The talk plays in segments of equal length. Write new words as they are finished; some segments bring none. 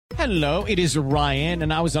Hello, it is Ryan,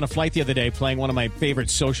 and I was on a flight the other day playing one of my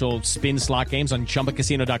favorite social spin slot games on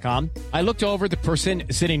ChumbaCasino.com. I looked over at the person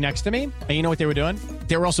sitting next to me, and you know what they were doing?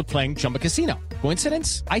 They were also playing Chumba Casino.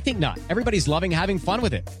 Coincidence? I think not. Everybody's loving having fun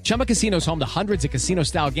with it. Chumba Casino is home to hundreds of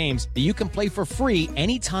casino-style games that you can play for free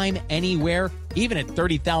anytime, anywhere, even at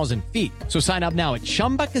 30,000 feet. So sign up now at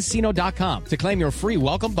ChumbaCasino.com to claim your free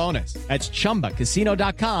welcome bonus. That's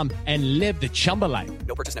ChumbaCasino.com and live the Chumba life.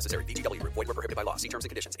 No purchase necessary. VGW. Void where prohibited by law. See terms and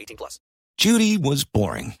conditions. 18+. Judy was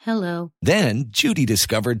boring. Hello. Then Judy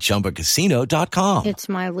discovered ChumbaCasino.com. It's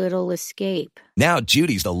my little escape. Now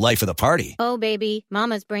Judy's the life of the party. Oh, baby,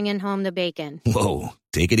 mama's bringing home the bacon. Whoa,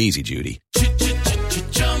 take it easy, Judy.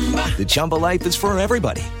 The Chumba life is for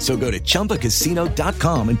everybody. So go to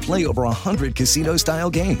ChumbaCasino.com and play over 100 casino-style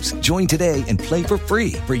games. Join today and play for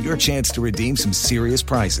free for your chance to redeem some serious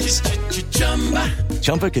prizes.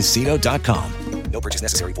 ChumbaCasino.com. No purchase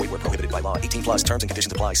necessary. Void where prohibited by law. 18+. Terms and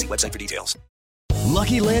conditions apply. See website for details.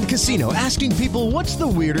 Lucky Land Casino, asking people, what's the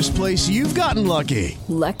weirdest place you've gotten lucky?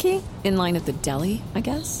 Lucky? In line at the deli, I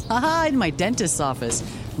guess? Aha, in my dentist's office.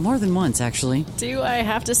 More than once, actually. Do I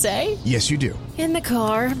have to say? Yes, you do. In the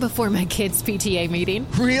car before my kids' PTA meeting.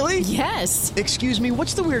 Really? Yes. Excuse me,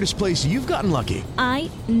 what's the weirdest place you've gotten lucky? I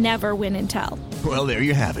never win and tell. Well, there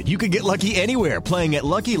you have it. You can get lucky anywhere, playing at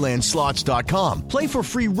LuckyLandSlots.com. Play for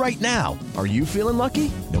free right now. Are you feeling lucky?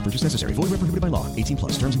 No purchase necessary. Void where prohibited by law. 18+.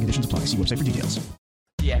 Terms and conditions apply. See website for details.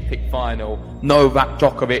 The epic final. Novak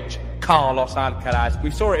Djokovic, Carlos Alcaraz.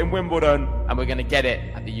 We saw it in Wimbledon, and we're going to get it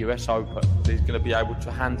at the US Open. He's going to be able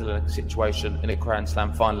to handle a situation in a Grand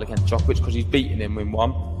Slam final against Djokovic because he's beaten him in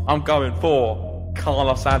one. I'm going for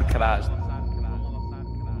Carlos Alcaraz.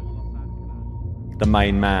 The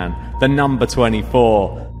main man, the number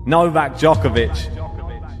 24, Novak Djokovic.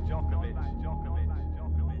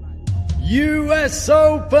 US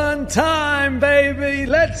Open time, baby!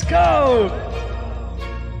 Let's go!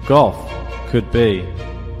 Goff could be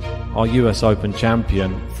our US Open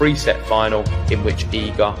champion. 3-set final in which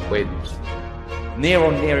Iga wins. Near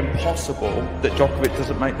on near impossible that Djokovic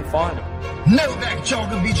doesn't make the final. Novak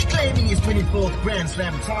Djokovic claiming his 24th Grand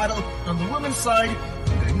Slam title. On the women's side,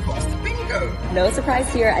 going past the bingo. No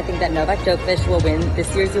surprise here. I think that Novak Djokovic will win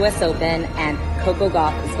this year's US Open, and Coco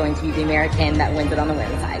Gauff is going to be the American that wins it on the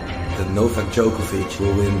women's side. That Novak Djokovic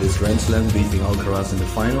will win this Grand Slam, beating Alcaraz in the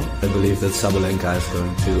final. I believe that Sabalenka is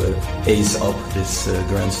going to ace up this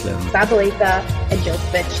Grand Slam. Sabalenka and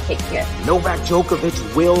Djokovic take it. Novak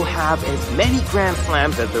Djokovic will have as many Grand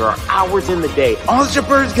Slams as there are hours in the day. Ons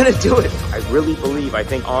Jabeur is going to do it. I really believe. I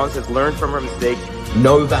think Ons has learned from her mistake.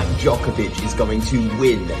 Novak Djokovic is going to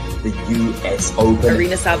win the US Open.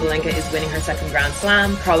 Aryna Sabalenka is winning her second Grand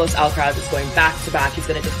Slam. Carlos Alcaraz is going back-to-back. He's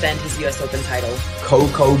going to defend his US Open title.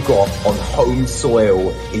 Coco Gauff on home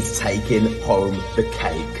soil is taking home the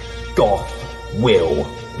cake. Gauff will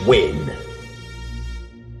win.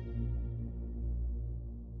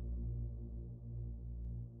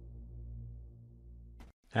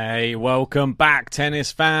 Hey, welcome back,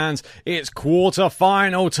 tennis fans. It's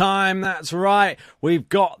quarter-final time, that's right. We've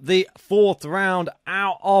got the fourth round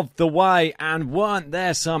out of the way, and weren't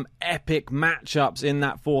there some epic matchups in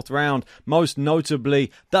that fourth round? Most notably,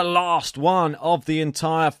 the last one of the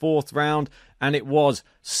entire fourth round, and it was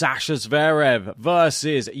Sasha Zverev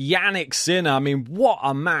versus Jannik Sinner. I mean, what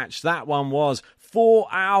a match that one was. 4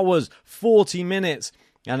 hours, 40 minutes.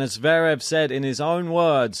 And as Zverev said in his own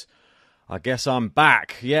words, I guess I'm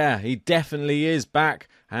back. Yeah, he definitely is back.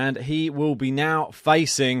 And he will be now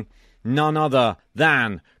facing none other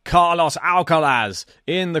than Carlos Alcaraz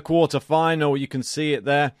in the quarterfinal. You can see it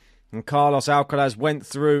there. And Carlos Alcaraz went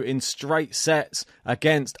through in straight sets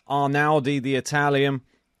against Arnaldi, the Italian.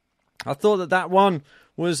 I thought that one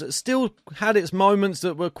was still had its moments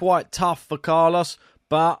that were quite tough for Carlos,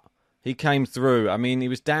 but he came through. I mean, he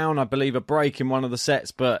was down, I believe, a break in one of the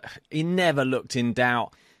sets, but he never looked in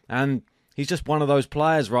doubt. And he's just one of those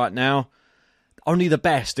players right now. Only the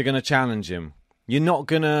best are going to challenge him. You're not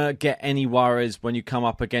going to get any worries when you come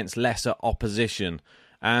up against lesser opposition.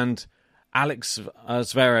 And Alex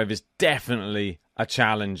Zverev is definitely a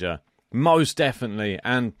challenger. Most definitely.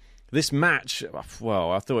 And this match,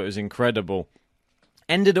 well, I thought it was incredible.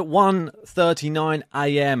 Ended at 1:39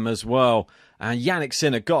 a.m. as well. And Jannik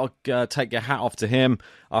Sinner, got to take your hat off to him.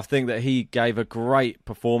 I think that he gave a great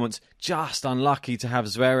performance. Just unlucky to have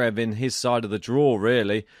Zverev in his side of the draw,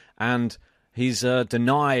 really. And he's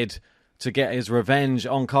denied to get his revenge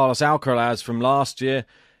on Carlos Alcaraz from last year.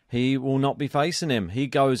 He will not be facing him. He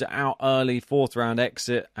goes out early, fourth round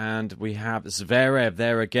exit. And we have Zverev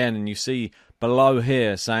there again. And you see below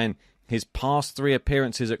here saying his past 3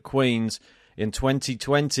 appearances at Queen's In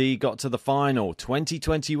 2020, he got to the final.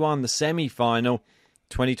 2021, the semi-final.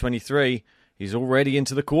 2023, he's already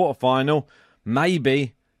into the quarterfinal.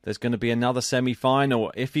 Maybe there's going to be another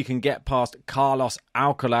semi-final. If he can get past Carlos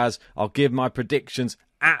Alcaraz, I'll give my predictions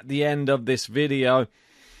at the end of this video.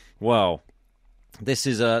 Well, this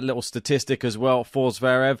is a little statistic as well for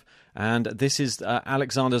Zverev. And this is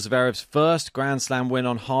Alexander Zverev's first Grand Slam win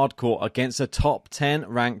on hardcourt against a top 10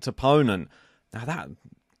 ranked opponent. Now that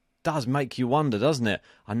does make you wonder, doesn't it?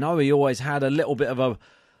 I know he always had a little bit of a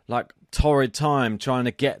torrid time trying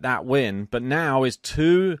to get that win, but now is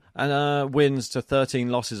 2 wins to 13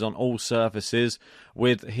 losses on all surfaces,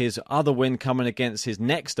 with his other win coming against his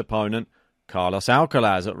next opponent, Carlos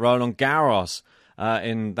Alcaraz, at Roland Garros.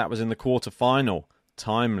 That was in the quarterfinal.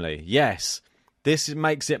 Timely, yes. This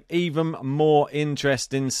makes it even more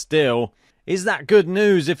interesting still. Is that good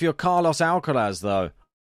news if you're Carlos Alcaraz, though?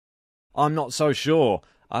 I'm not so sure.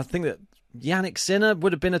 I think that Jannik Sinner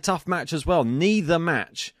would have been a tough match as well. Neither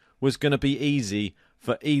match was going to be easy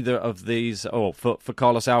for either of these, or for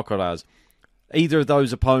Carlos Alcaraz. Either of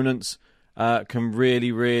those opponents can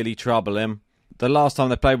really, really trouble him. The last time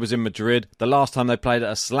they played was in Madrid. The last time they played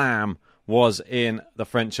at a slam was in the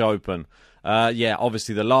French Open.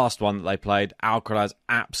 Obviously the last one that they played, Alcaraz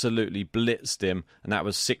absolutely blitzed him, and that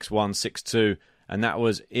was 6-1, 6-2, and that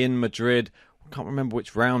was in Madrid. I can't remember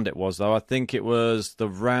which round it was, though. I think it was the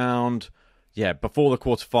round, before the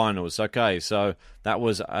quarterfinals. Okay, so that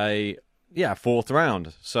was a, fourth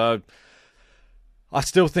round. So I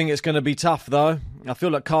still think it's going to be tough, though. I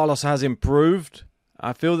feel like Carlos has improved.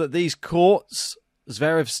 I feel that these courts,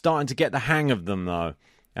 Zverev's starting to get the hang of them, though.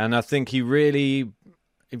 And I think he really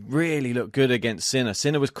looked good against Sinner.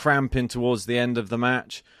 Sinner was cramping towards the end of the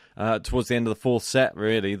match, towards the end of the fourth set,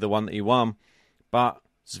 really, the one that he won. But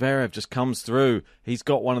Zverev just comes through. He's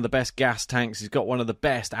got one of the best gas tanks. He's got one of the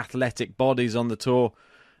best athletic bodies on the tour.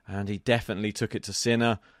 And he definitely took it to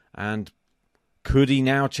Sinner. And could he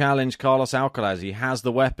now challenge Carlos Alcaraz? He has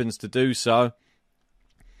the weapons to do so.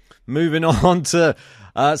 Moving on to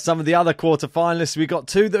some of the other quarterfinalists. We've got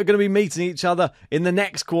two that are going to be meeting each other in the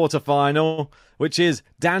next quarterfinal, which is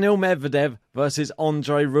Daniil Medvedev versus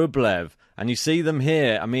Andrei Rublev. And you see them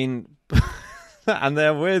here. I mean, and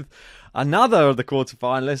they're with another of the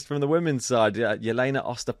quarterfinalists from the women's side, Yelena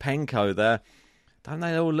Ostapenko there. Don't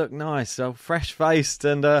they all look nice? So fresh-faced,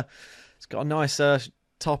 and it's got a nice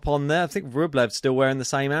top on there. I think Rublev's still wearing the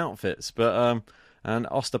same outfits, but and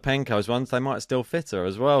Ostapenko's ones, they might still fit her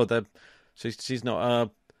as well. She's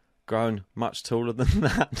not grown much taller than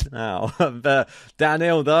that now. But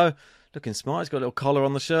Daniil, though, looking smart. He's got a little collar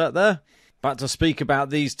on the shirt there. But to speak about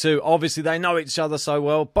these two, obviously they know each other so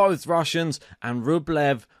well, both Russians, and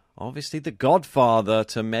Rublev, obviously the godfather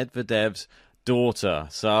to Medvedev's daughter.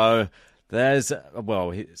 So there's,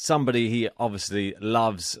 somebody he obviously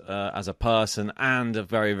loves as a person and a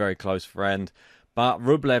very, very close friend. But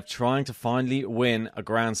Rublev trying to finally win a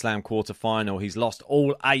Grand Slam quarterfinal. He's lost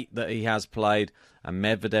all 8 that he has played, and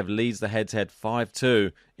Medvedev leads the head-to-head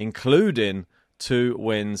 5-2, including 2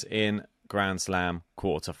 wins in Grand Slam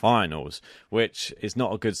quarterfinals, which is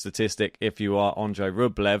not a good statistic if you are Andrei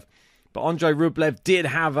Rublev. But Andrei Rublev did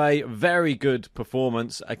have a very good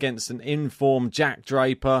performance against an informed Jack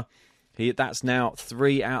Draper. That's now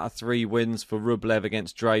 3 out of 3 wins for Rublev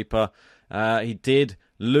against Draper. He did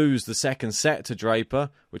lose the second set to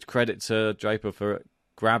Draper, which credit to Draper for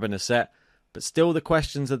grabbing a set. But still the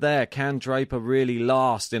questions are there. Can Draper really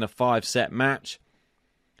last in a 5-set match?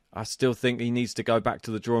 I still think he needs to go back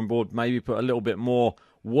to the drawing board, maybe put a little bit more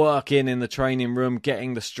work in the training room,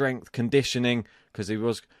 getting the strength, conditioning, because he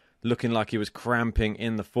was looking like he was cramping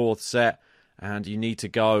in the 4th set. And you need to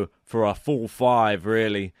go for a full 5,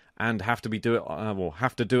 really, and have to do it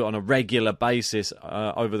on a regular basis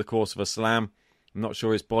over the course of a slam. I'm not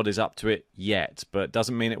sure his body's up to it yet, but it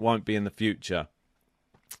doesn't mean it won't be in the future.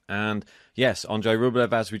 And yes, Andrei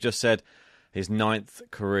Rublev, as we just said, his 9th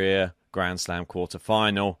career Grand Slam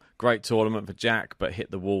quarterfinal. Great tournament for Jack, but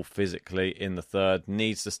hit the wall physically in the 3rd.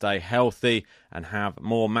 Needs to stay healthy and have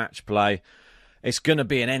more match play. It's going to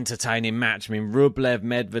be an entertaining match. I mean, Rublev,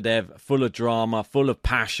 Medvedev, full of drama, full of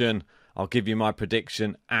passion. I'll give you my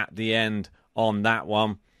prediction at the end on that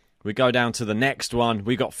one. We go down to the next one.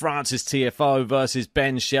 We got Francis Tiafoe versus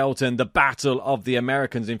Ben Shelton, the battle of the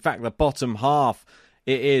Americans. In fact, the bottom half,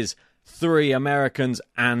 it is 3 Americans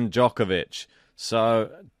and Djokovic.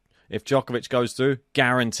 So if Djokovic goes through,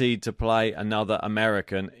 guaranteed to play another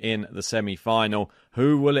American in the semi-final.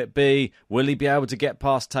 Who will it be? Will he be able to get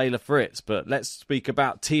past Taylor Fritz? But let's speak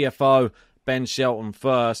about Tiafoe, Ben Shelton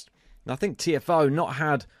first. And I think Tiafoe not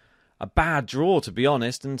had a bad draw, to be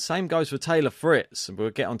honest. And same goes for Taylor Fritz. We'll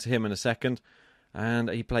get onto him in a second. And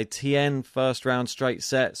he played Tien first round straight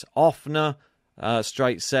sets. Offner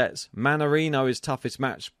straight sets. Manarino his toughest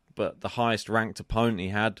match, but the highest ranked opponent he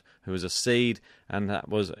had, who was a seed, and that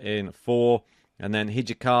was in 4. And then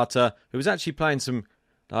Hijikata, who was actually playing some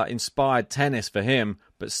inspired tennis for him,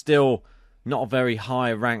 but still not a very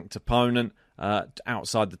high ranked opponent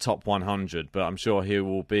outside the top 100. But I'm sure he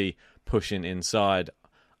will be pushing inside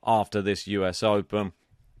after this US Open.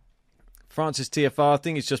 Francis Tiafoe, I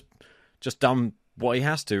think he's just done what he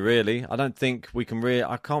has to, really. I don't think we can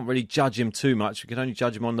I can't really judge him too much. We can only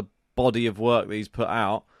judge him on the body of work that he's put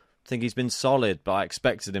out. I think he's been solid, but I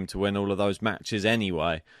expected him to win all of those matches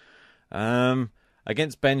anyway.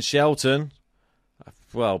 Against Ben Shelton,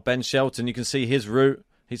 well, Ben Shelton, you can see his route.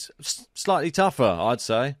 He's slightly tougher, I'd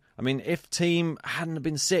say. I mean, if Team hadn't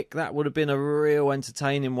been sick, that would have been a real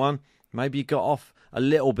entertaining one. Maybe he got off a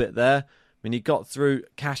little bit there. I mean, he got through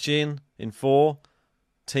Cashin in 4.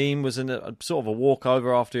 Team was in a sort of a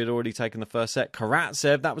walkover after he had already taken the first set.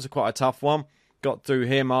 Karatsev, that was quite a tough one. Got through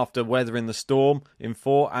him after weathering the storm in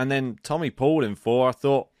 4. And then Tommy Paul in 4. I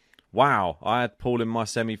thought, wow, I had Paul in my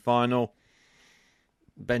semi-final.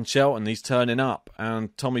 Ben Shelton, he's turning up.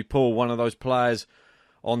 And Tommy Paul, one of those players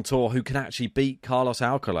on tour who can actually beat Carlos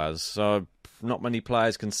Alcaraz. So not many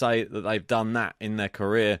players can say that they've done that in their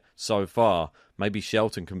career so far. Maybe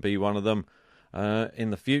Shelton can be one of them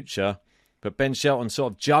in the future. But Ben Shelton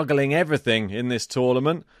sort of juggling everything in this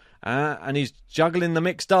tournament. And he's juggling the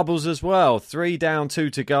mixed doubles as well. 3 down,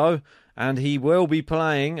 2 to go. And he will be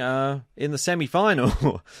playing in the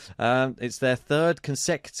semi-final. It's their 3rd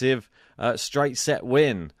consecutive straight set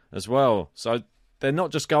win as well. So they're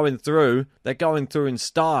not just going through, they're going through in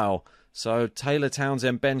style. So Taylor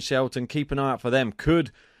Townsend, Ben Shelton, keep an eye out for them.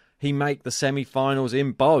 Could he make the semi-finals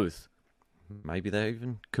in both? Maybe there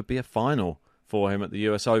even could be a final for him at the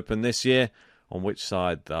US Open this year. On which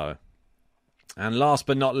side, though? And last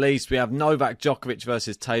but not least, we have Novak Djokovic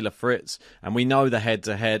versus Taylor Fritz. And we know the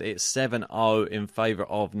head-to-head. It's 7-0 in favour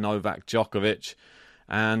of Novak Djokovic.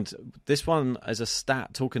 And this one is a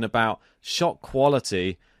stat talking about shot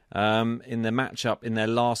quality in their matchup in their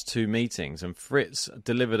last 2 meetings. And Fritz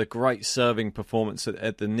delivered a great serving performance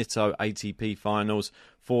at the Nitto ATP finals,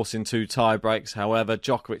 forcing 2 tie-breaks. However,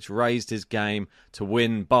 Djokovic raised his game to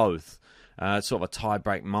win both. Sort of a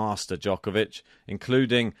tie-break master, Djokovic,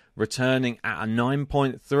 including returning at a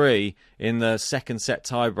 9.3 in the second set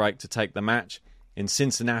tie-break to take the match. In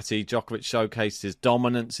Cincinnati, Djokovic showcased his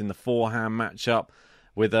dominance in the forehand matchup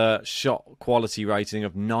with a shot quality rating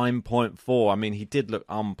of 9.4. I mean, he did look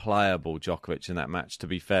unplayable, Djokovic, in that match, to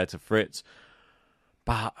be fair to Fritz.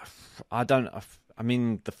 But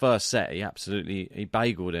the first set, he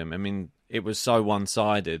bageled him. I mean, it was so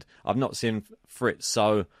one-sided. I've not seen Fritz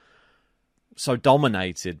so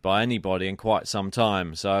dominated by anybody in quite some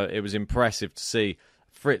time. So it was impressive to see.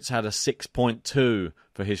 Fritz had a 6.2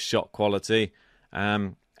 for his shot quality.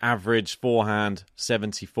 Average forehand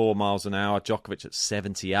 74 miles an hour. Djokovic at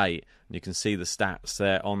 78. And you can see the stats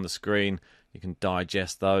there on the screen. You can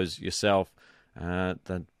digest those yourself.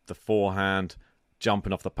 The forehand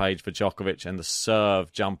jumping off the page for Djokovic and the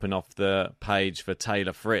serve jumping off the page for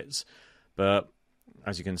Taylor Fritz. But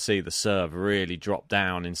as you can see, the serve really dropped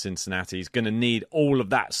down in Cincinnati. He's going to need all of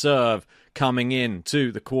that serve coming in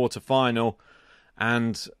to the quarterfinal.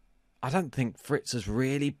 And I don't think Fritz has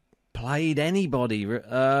really played anybody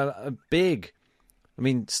big. I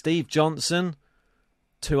mean, Steve Johnson,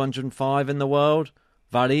 205 in the world.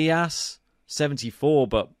 Varillas, 74,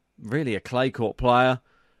 but really a clay court player.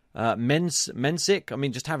 Mensik, I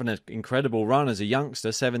mean, just having an incredible run as a youngster,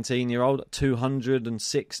 17-year-old,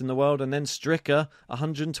 206 in the world, and then Stricker,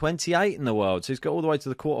 128 in the world. So he's got all the way to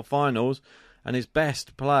the quarterfinals, and his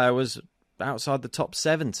best player was outside the top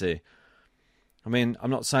 70. I mean,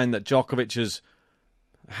 I'm not saying that Djokovic has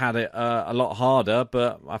had it a lot harder,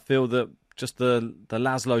 but I feel that just the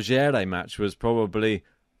Laszlo Djere match was probably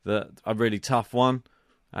a really tough one,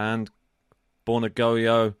 and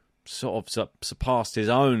Bornagoyo sort of surpassed his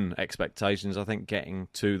own expectations, I think, getting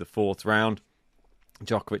to the 4th round.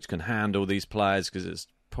 Djokovic can handle these players because it's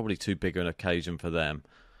probably too big an occasion for them.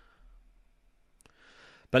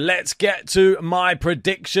 But let's get to my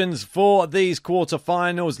predictions for these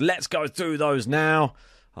quarterfinals. Let's go through those now.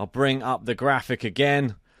 I'll bring up the graphic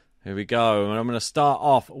again. Here we go. And I'm going to start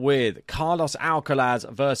off with Carlos Alcaraz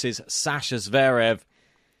versus Sasha Zverev.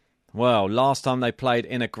 Well, last time they played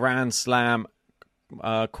in a Grand Slam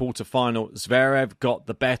quarterfinal, Zverev got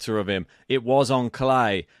the better of him. It was on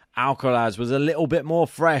clay. Alcaraz was a little bit more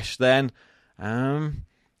fresh then.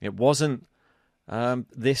 It wasn't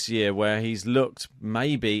this year where he's looked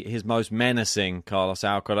maybe his most menacing, Carlos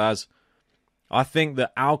Alcaraz. I think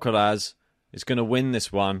that Alcaraz is going to win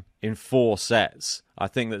this one in 4 sets. I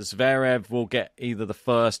think that Zverev will get either the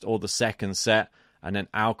first or the second set, and then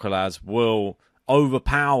Alcaraz will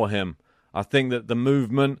overpower him. I think that the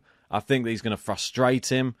movement, I think that he's going to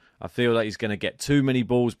frustrate him. I feel that he's going to get too many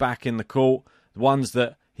balls back in the court, the ones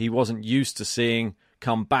that he wasn't used to seeing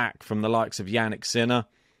come back from the likes of Jannik Sinner.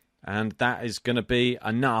 And that is going to be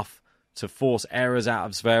enough to force errors out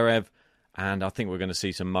of Zverev. And I think we're going to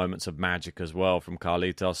see some moments of magic as well from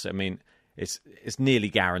Carlitos. I mean, it's nearly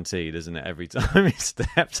guaranteed, isn't it, every time he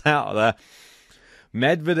steps out of there.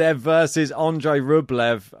 Medvedev versus Andre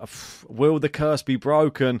Rublev. Will the curse be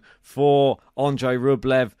broken for Andre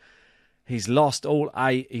Rublev? He's lost all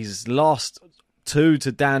 8. He's lost 2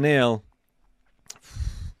 to Daniil.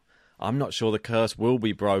 I'm not sure the curse will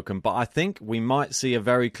be broken, but I think we might see a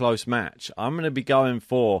very close match. I'm going to be going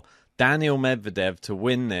for Daniil Medvedev to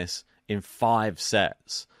win this in 5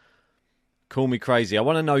 sets. Call me crazy. I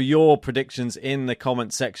want to know your predictions in the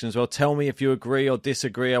comment section as well. Tell me if you agree or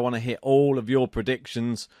disagree. I want to hear all of your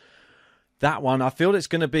predictions. That one, I feel it's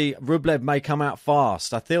going to be Rublev may come out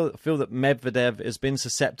fast. I feel that Medvedev has been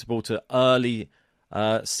susceptible to early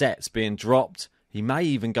sets being dropped. He may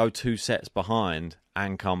even go 2 sets behind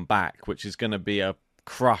and come back, which is going to be a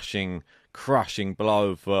crushing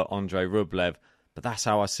blow for Andre Rublev. But that's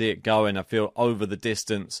how I see it going. I feel over the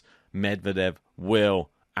distance, Medvedev will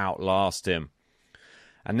outlast him.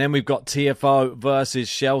 And then we've got TFO versus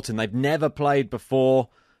Shelton. They've never played before,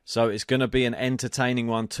 so it's going to be an entertaining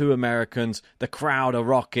one. 2 Americans. The crowd are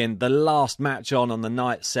rocking. The last match on the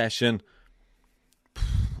night session.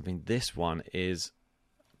 I mean, this one is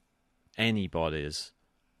anybody's.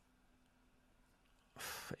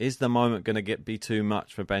 Is the moment going to be too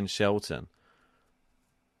much for Ben Shelton?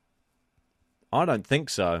 I don't think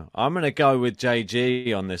so. I'm going to go with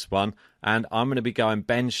JG on this one, and I'm going to be going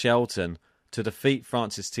Ben Shelton to defeat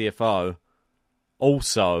Francis Tiafoe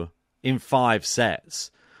also in 5 sets.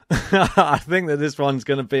 I think that this one's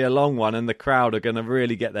going to be a long one, and the crowd are going to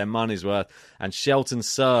really get their money's worth. And Shelton's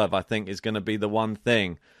serve, I think, is going to be the one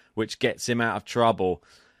thing which gets him out of trouble.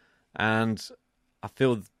 And I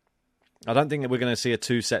don't think that we're going to see a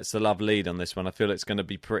 2 sets to love lead on this one. I feel it's going to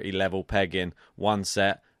be pretty level pegging. 1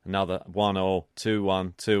 set, another 1-1,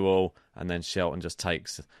 2-1, 2-2, and then Shelton just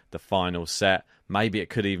takes the final set. Maybe it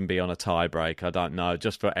could even be on a tie break. I don't know,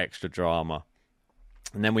 just for extra drama.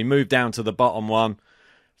 And then we move down to the bottom one.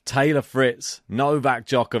 Taylor Fritz, Novak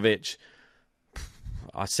Djokovic.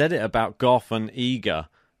 I said it about Goff and Iga.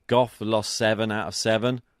 Goff lost 7 out of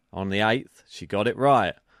 7 on the 8th. She got it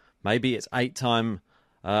right. Maybe it's 8-time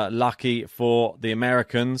lucky for the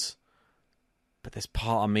Americans. But there's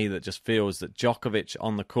part of me that just feels that Djokovic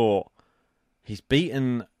on the court, he's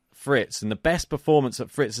beaten Fritz, and the best performance that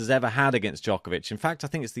Fritz has ever had against Djokovic, in fact, I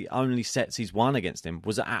think it's the only sets he's won against him,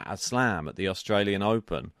 was at a slam at the Australian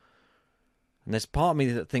Open. And there's part of me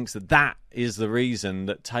that thinks that that is the reason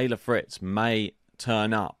that Taylor Fritz may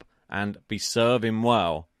turn up and be serving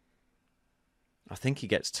well. I think he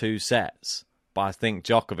gets 2 sets, but I think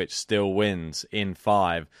Djokovic still wins in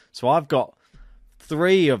 5. So I've got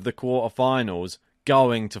 3 of the quarterfinals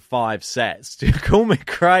going to 5 sets. Do you call me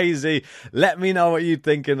crazy? Let me know what you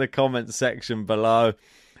think in the comment section below.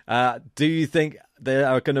 Do you think there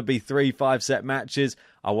are going to be 3 5-set matches?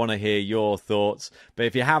 I want to hear your thoughts. But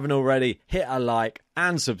if you haven't already, hit a like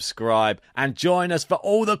and subscribe and join us for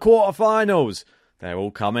all the quarterfinals. They're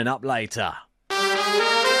all coming up later.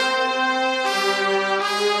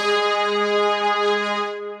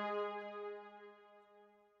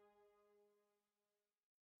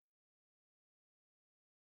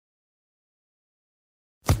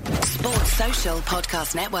 Sports Social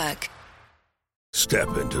Podcast Network.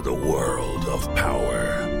 Step into the world of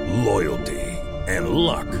power, loyalty, and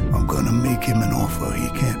luck. I'm gonna make him an offer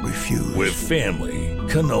he can't refuse. With family,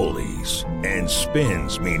 cannolis, and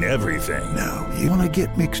spins mean everything. Now, you wanna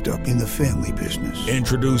get mixed up in the family business.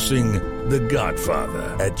 Introducing The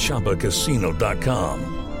Godfather at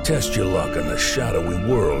ChumbaCasino.com. Test your luck in the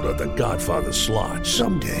shadowy world of The Godfather slot.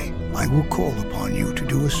 Someday, I will call upon you to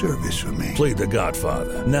do a service for me. Play The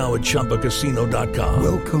Godfather, now at ChumbaCasino.com.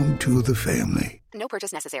 Welcome to the family. No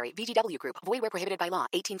purchase necessary. VGW Group. Void where prohibited by law.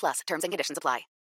 18+. Terms and conditions apply.